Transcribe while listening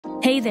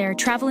Hey there,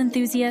 travel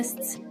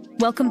enthusiasts!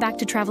 Welcome back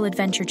to Travel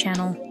Adventure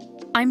Channel.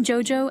 I'm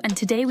Jojo, and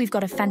today we've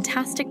got a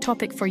fantastic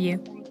topic for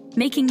you,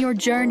 making your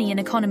journey in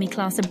economy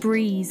class a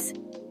breeze.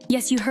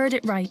 Yes, you heard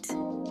it right.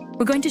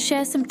 We're going to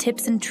share some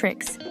tips and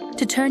tricks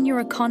to turn your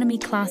economy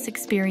class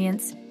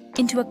experience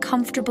into a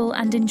comfortable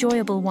and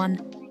enjoyable one.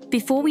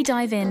 Before we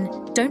dive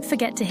in, don't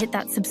forget to hit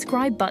that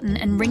subscribe button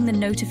and ring the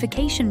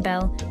notification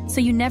bell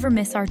so you never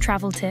miss our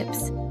travel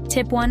tips.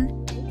 Tip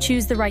 1.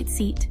 Choose the right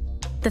seat.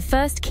 The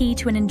first key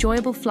to an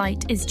enjoyable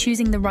flight is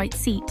choosing the right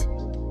seat.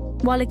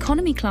 While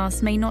economy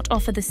class may not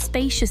offer the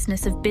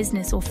spaciousness of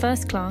business or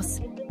first class,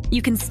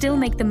 you can still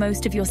make the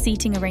most of your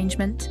seating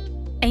arrangement.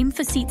 Aim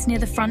for seats near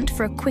the front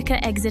for a quicker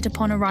exit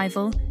upon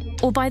arrival,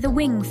 or by the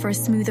wing for a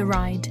smoother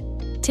ride.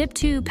 Tip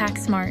 2. Pack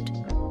smart.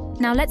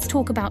 Now let's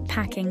talk about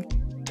packing.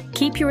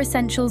 Keep your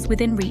essentials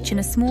within reach in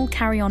a small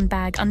carry-on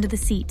bag under the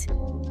seat.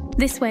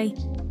 This way,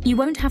 you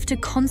won't have to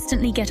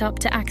constantly get up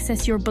to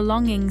access your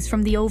belongings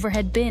from the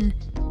overhead bin.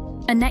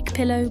 A neck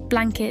pillow,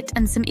 blanket,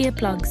 and some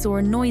earplugs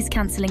or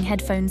noise-cancelling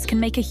headphones can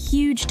make a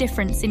huge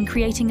difference in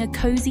creating a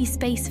cozy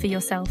space for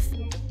yourself.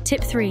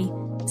 Tip 3.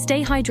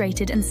 Stay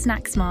hydrated and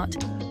snack smart.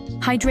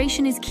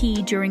 Hydration is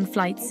key during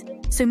flights,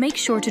 so make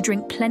sure to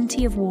drink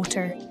plenty of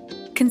water.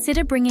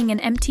 Consider bringing an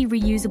empty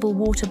reusable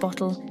water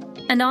bottle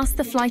and ask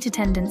the flight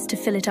attendants to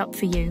fill it up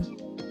for you.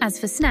 As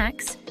for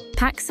snacks,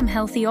 pack some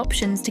healthy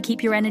options to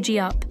keep your energy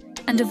up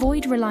and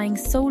avoid relying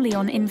solely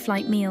on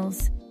in-flight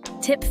meals.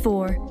 Tip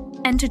 4.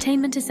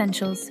 Entertainment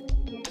essentials.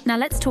 Now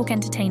let's talk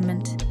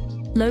entertainment.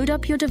 Load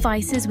up your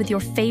devices with your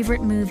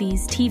favorite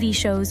movies, TV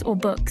shows, or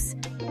books.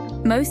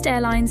 Most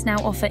airlines now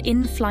offer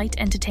in-flight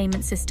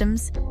entertainment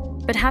systems,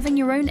 but having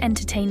your own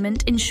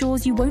entertainment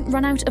ensures you won't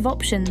run out of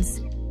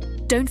options.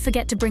 Don't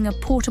forget to bring a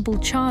portable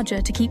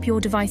charger to keep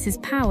your devices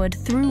powered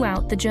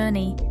throughout the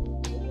journey.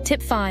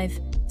 Tip 5.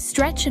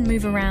 Stretch and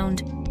move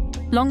around.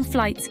 Long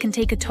flights can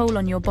take a toll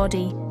on your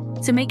body,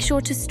 so make sure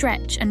to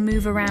stretch and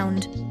move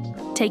around.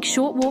 Take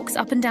short walks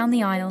up and down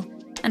the aisle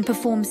and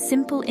perform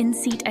simple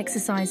in-seat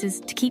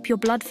exercises to keep your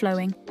blood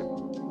flowing.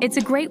 It's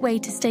a great way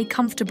to stay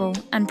comfortable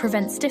and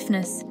prevent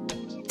stiffness.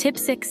 Tip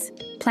 6.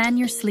 Plan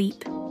your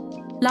sleep.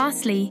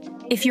 Lastly,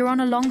 if you're on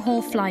a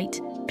long-haul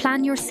flight,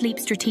 plan your sleep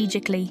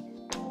strategically.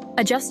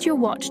 Adjust your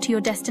watch to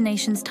your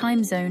destination's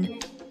time zone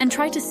and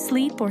try to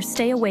sleep or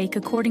stay awake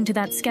according to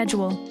that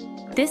schedule.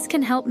 This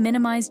can help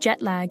minimize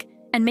jet lag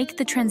and make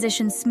the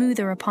transition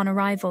smoother upon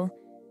arrival.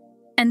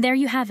 And there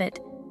you have it,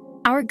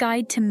 our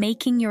guide to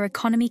making your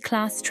economy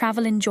class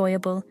travel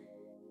enjoyable.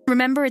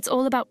 Remember, it's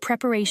all about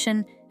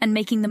preparation and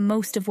making the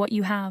most of what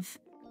you have.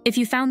 If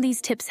you found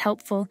these tips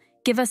helpful,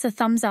 give us a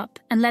thumbs up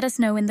and let us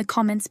know in the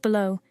comments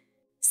below.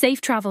 Safe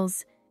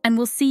travels, and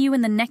we'll see you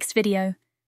in the next video.